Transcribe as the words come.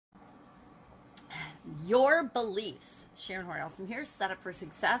Your beliefs. Sharon Hornells here, Set Up for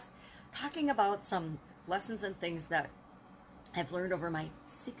Success, talking about some lessons and things that I've learned over my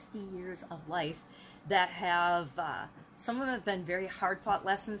 60 years of life that have, some of them have been very hard fought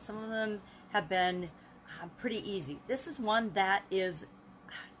lessons, some of them have been pretty easy. This is one that is,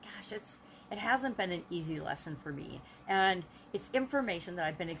 gosh, it hasn't been an easy lesson for me. And it's information that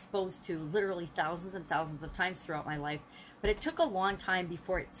I've been exposed to literally thousands and thousands of times throughout my life. But it took a long time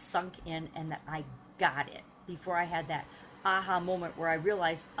before it sunk in and that I got it. Before I had that aha moment where I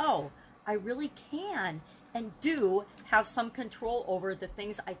realized, oh, I really can and do have some control over the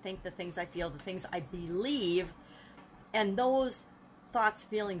things I think, the things I feel, the things I believe. And those thoughts,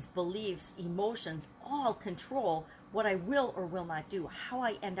 feelings, beliefs, emotions all control what I will or will not do, how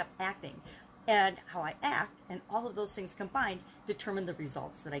I end up acting. And how I act, and all of those things combined determine the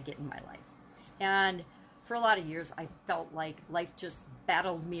results that I get in my life. And for a lot of years, I felt like life just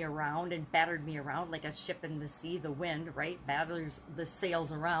battled me around and battered me around like a ship in the sea, the wind, right? Batters the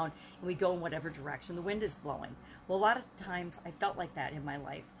sails around, and we go in whatever direction the wind is blowing. Well, a lot of times I felt like that in my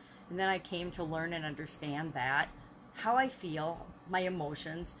life. And then I came to learn and understand that how I feel, my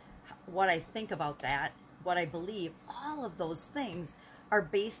emotions, what I think about that, what I believe, all of those things are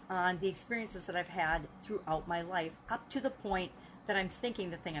based on the experiences that I've had throughout my life up to the point that I'm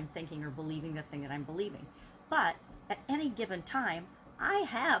thinking the thing I'm thinking or believing the thing that I'm believing. But at any given time, I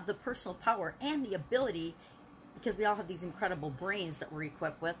have the personal power and the ability, because we all have these incredible brains that we're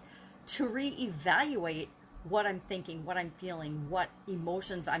equipped with, to reevaluate what I'm thinking, what I'm feeling, what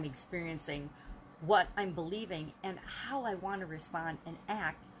emotions I'm experiencing, what I'm believing, and how I want to respond and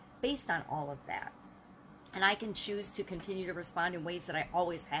act based on all of that. And I can choose to continue to respond in ways that I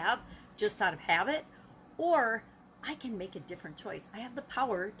always have, just out of habit, or I can make a different choice. I have the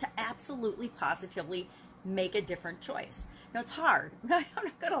power to absolutely, positively make a different choice. Now, it's hard. I'm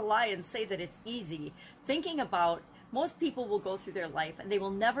not going to lie and say that it's easy. Thinking about, most people will go through their life and they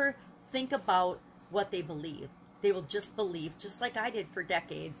will never think about what they believe. They will just believe, just like I did for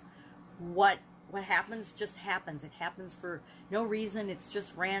decades, what happens just happens. It happens for no reason. It's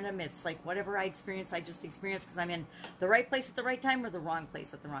just random. It's like whatever I experience, I just experience because I'm in the right place at the right time or the wrong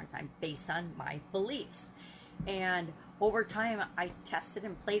place at the wrong time based on my beliefs. And over time, I tested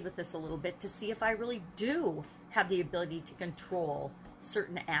and played with this a little bit to see if I really do have the ability to control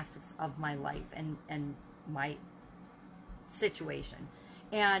certain aspects of my life and my situation.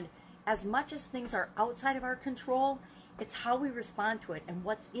 And as much as things are outside of our control, it's how we respond to it and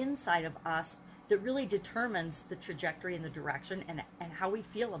what's inside of us that really determines the trajectory and the direction and how we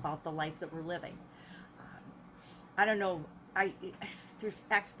feel about the life that we're living. I don't know, there's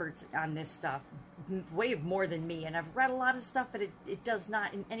experts on this stuff, way more than me, and I've read a lot of stuff, but it does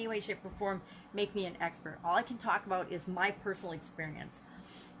not in any way, shape, or form make me an expert. All I can talk about is my personal experience.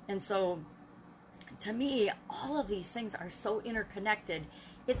 And so, to me, all of these things are so interconnected,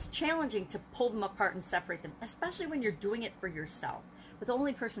 it's challenging to pull them apart and separate them, especially when you're doing it for yourself. But the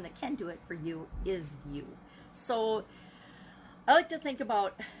only person that can do it for you is you. So I like to think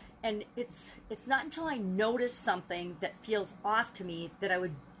about, and it's not until I notice something that feels off to me that I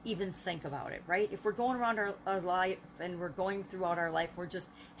would even think about it, right? If we're going around our life and we're going throughout our life, we're just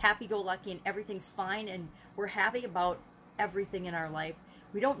happy-go-lucky and everything's fine and we're happy about everything in our life,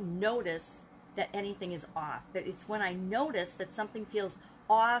 we don't notice that anything is off. But it's when I notice that something feels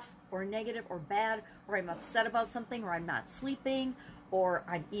off or negative or bad, or I'm upset about something, or I'm not sleeping, or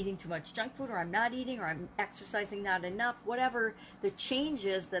I'm eating too much junk food, or I'm not eating, or I'm exercising not enough, whatever the change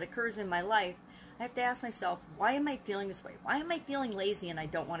is that occurs in my life, I have to ask myself, why am I feeling this way? Why am I feeling lazy and I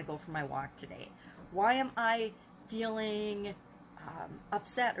don't want to go for my walk today? Why am I feeling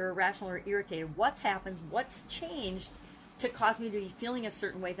upset or irrational or irritated? What's happened? What's changed to cause me to be feeling a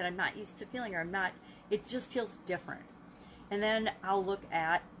certain way that I'm not used to feeling, or it just feels different. And then I'll look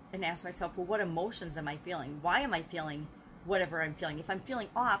at and ask myself, well, what emotions am I feeling? Why am I feeling whatever I'm feeling? If I'm feeling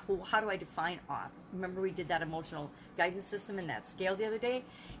off, well, how do I define off? Remember we did that emotional guidance system and that scale the other day?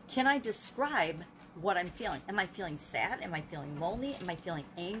 Can I describe what I'm feeling? Am I feeling sad? Am I feeling lonely? Am I feeling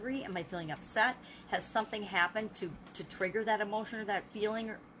angry? Am I feeling upset? Has something happened to trigger that emotion or that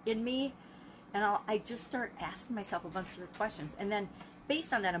feeling in me? And I just start asking myself a bunch of questions. And then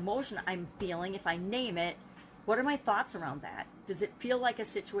based on that emotion I'm feeling, if I name it, what are my thoughts around that? Does it feel like a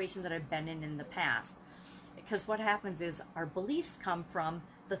situation that I've been in the past? Because what happens is our beliefs come from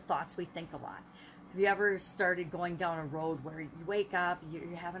the thoughts we think a lot. Have you ever started going down a road where you wake up,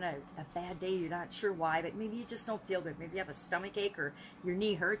 you're having a bad day, you're not sure why, but maybe you just don't feel good. Maybe you have a stomach ache or your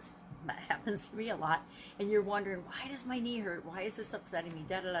knee hurts. That happens to me a lot. And you're wondering, why does my knee hurt? Why is this upsetting me?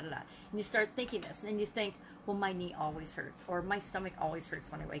 Da da da da da. And you start thinking this, and then you think, well, my knee always hurts, or my stomach always hurts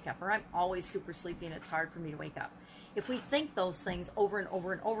when I wake up, or I'm always super sleepy and it's hard for me to wake up. If we think those things over and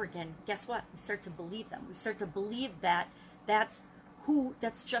over and over again, guess what? We start to believe them. We start to believe that that's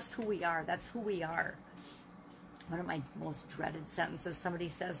just who we are. That's who we are. One of my most dreaded sentences somebody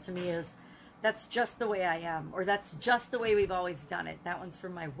says to me is, that's just the way I am, or that's just the way we've always done it. That one's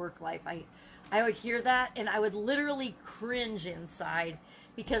from my work life. I would hear that and I would literally cringe inside,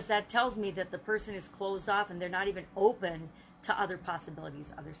 because that tells me that the person is closed off and they're not even open to other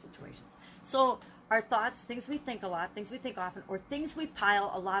possibilities, other situations. So our thoughts, things we think a lot, things we think often, or things we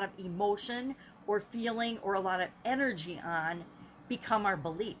pile a lot of emotion or feeling or a lot of energy on, become our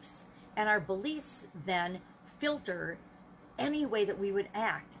beliefs. And our beliefs then filter any way that we would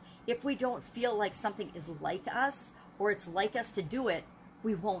act. If we don't feel like something is like us, or it's like us to do it,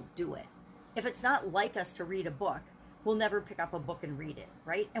 we won't do it. If it's not like us to read a book, we'll never pick up a book and read it,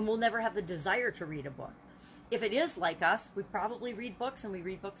 right? And we'll never have the desire to read a book. If it is like us, we probably read books, and we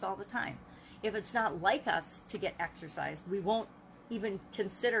read books all the time. If it's not like us to get exercise, we won't even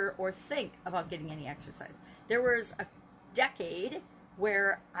consider or think about getting any exercise. There was a decade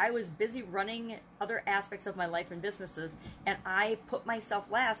where I was busy running other aspects of my life and businesses, and I put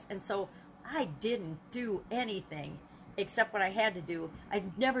myself last, and so I didn't do anything except what I had to do. I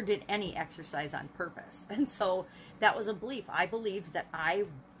never did any exercise on purpose, and so that was a belief. I believed that I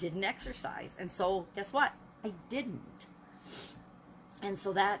didn't exercise, and so guess what? I didn't. And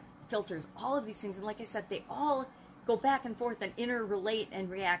so that filters all of these things, and like I said, they all go back and forth and interrelate and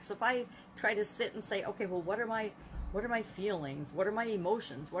react. So if I try to sit and say, okay, well, what are my feelings? What are my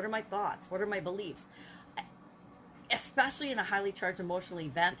emotions? What are my thoughts? What are my beliefs? Especially in a highly charged emotional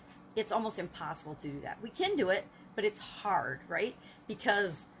event, it's almost impossible to do that. We can do it, but it's hard, right?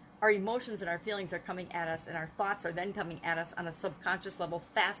 Because our emotions and our feelings are coming at us, and our thoughts are then coming at us on a subconscious level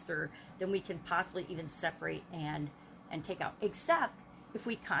faster than we can possibly even separate and take out. Except if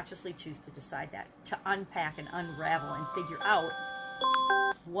we consciously choose to decide that, to unpack and unravel and figure out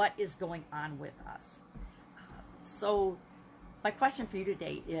what is going on with us. So my question for you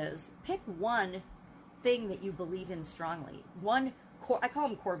today is, pick one thing that you believe in strongly. One core, I call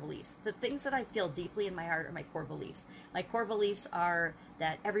them core beliefs. The things that I feel deeply in my heart are my core beliefs. My core beliefs are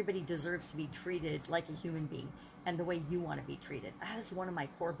that everybody deserves to be treated like a human being and the way you want to be treated. That is one of my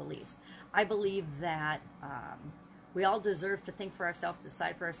core beliefs. I believe that we all deserve to think for ourselves,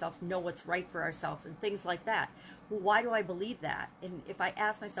 decide for ourselves, know what's right for ourselves, and things like that. Well, why do I believe that? And if I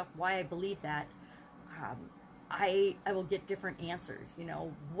ask myself why I believe that, I will get different answers. You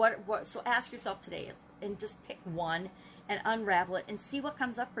know, what? So ask yourself today, and just pick one and unravel it and see what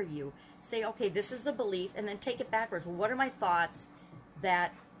comes up for you. Say, okay, this is the belief, and then take it backwards. Well, what are my thoughts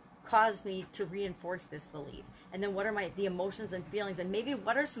that caused me to reinforce this belief? And then what are the emotions and feelings, and maybe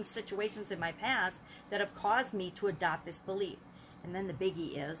what are some situations in my past that have caused me to adopt this belief? And then the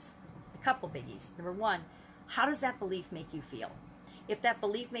biggie is, a couple biggies. Number one, how does that belief make you feel? If that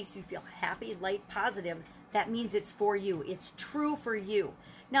belief makes you feel happy, light, positive, that means it's for you. It's true for you.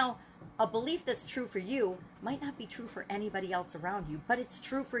 Now, a belief that's true for you might not be true for anybody else around you, but it's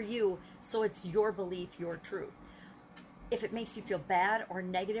true for you, so it's your belief, your truth. If it makes you feel bad or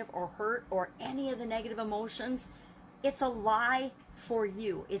negative or hurt or any of the negative emotions, it's a lie for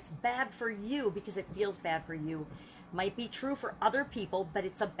you. It's bad for you because it feels bad for you. Might be true for other people, but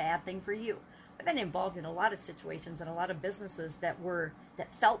it's a bad thing for you. I've been involved in a lot of situations and a lot of businesses that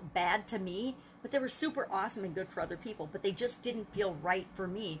felt bad to me, but they were super awesome and good for other people, but they just didn't feel right for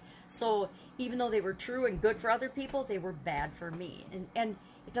me. So even though they were true and good for other people, they were bad for me. And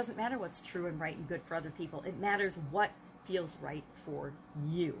it doesn't matter what's true and right and good for other people. It matters what feels right for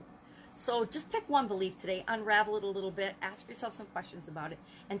you. So just pick one belief today, unravel it a little bit, ask yourself some questions about it,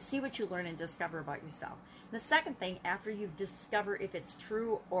 and see what you learn and discover about yourself. And the second thing, after you discover if it's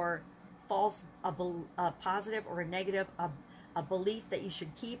true or false, a positive or a negative, a belief that you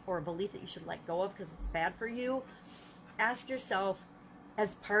should keep or a belief that you should let go of because it's bad for you, ask yourself,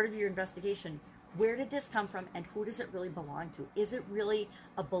 as part of your investigation, where did this come from and who does it really belong to? Is it really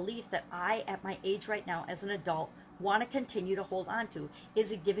a belief that I, at my age right now as an adult, want to continue to hold on to?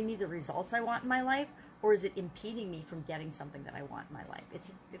 Is it giving me the results I want in my life, or is it impeding me from getting something that I want in my life?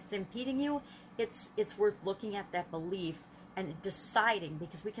 If it's impeding you, it's worth looking at that belief and deciding,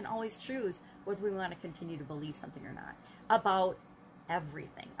 because we can always choose whether we want to continue to believe something or not, about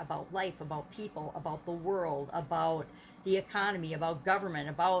everything, about life, about people, about the world, about the economy, about government,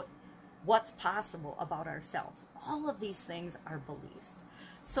 about what's possible about ourselves. All of these things are beliefs.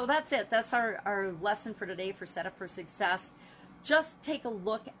 So that's it. That's our lesson for today for Set Up for Success. Just take a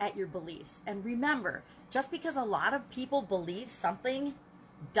look at your beliefs. And remember, just because a lot of people believe something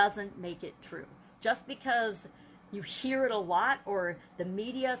doesn't make it true. Just because you hear it a lot, or the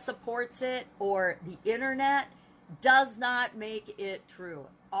media supports it, or the internet, does not make it true.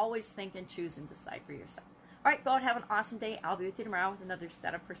 Always think and choose and decide for yourself. All right, go out, have an awesome day. I'll be with you tomorrow with another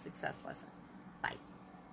Set Up for Success lesson. Bye.